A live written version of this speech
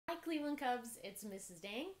Cleveland Cubs, it's Mrs.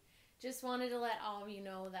 Dang. Just wanted to let all of you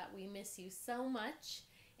know that we miss you so much.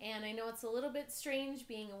 And I know it's a little bit strange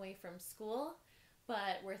being away from school,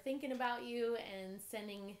 but we're thinking about you and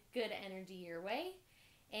sending good energy your way.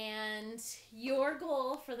 And your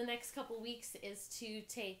goal for the next couple weeks is to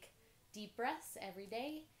take deep breaths every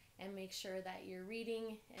day and make sure that you're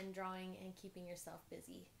reading and drawing and keeping yourself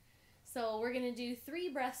busy. So we're going to do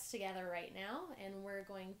 3 breaths together right now, and we're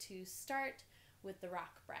going to start with the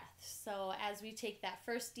rock breath. So as we take that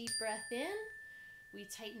first deep breath in, we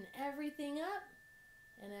tighten everything up,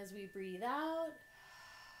 and as we breathe out,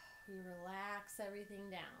 we relax everything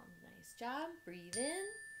down. Nice job. Breathe in,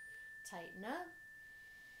 tighten up,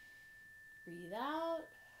 breathe out,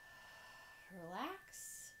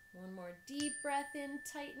 relax. One more deep breath in,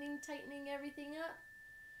 tightening everything up,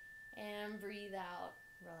 and breathe out,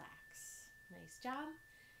 relax. Nice job.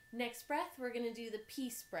 Next breath, we're going to do the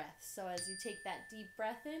peace breath. So as you take that deep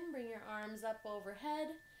breath in, bring your arms up overhead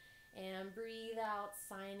and breathe out,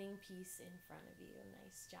 signing peace in front of you.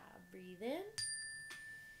 Nice job. Breathe in,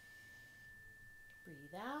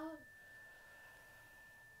 breathe out,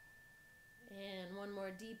 and one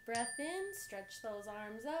more deep breath in, stretch those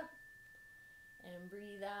arms up, and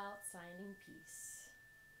breathe out, signing peace.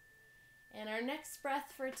 And our next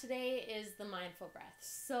breath for today is the mindful breath.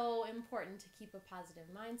 So important to keep a positive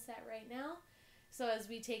mindset right now. So as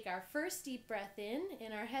we take our first deep breath in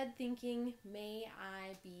our head thinking, may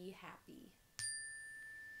I be happy.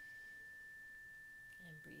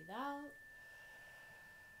 And breathe out.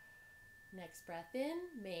 Next breath in,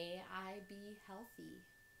 may I be healthy.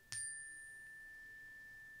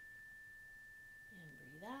 And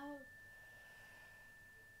breathe out.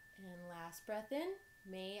 And last breath in,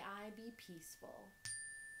 may I be peaceful.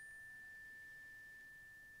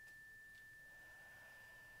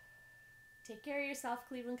 Take care of yourself,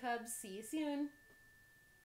 Cleveland Cubs. See you soon.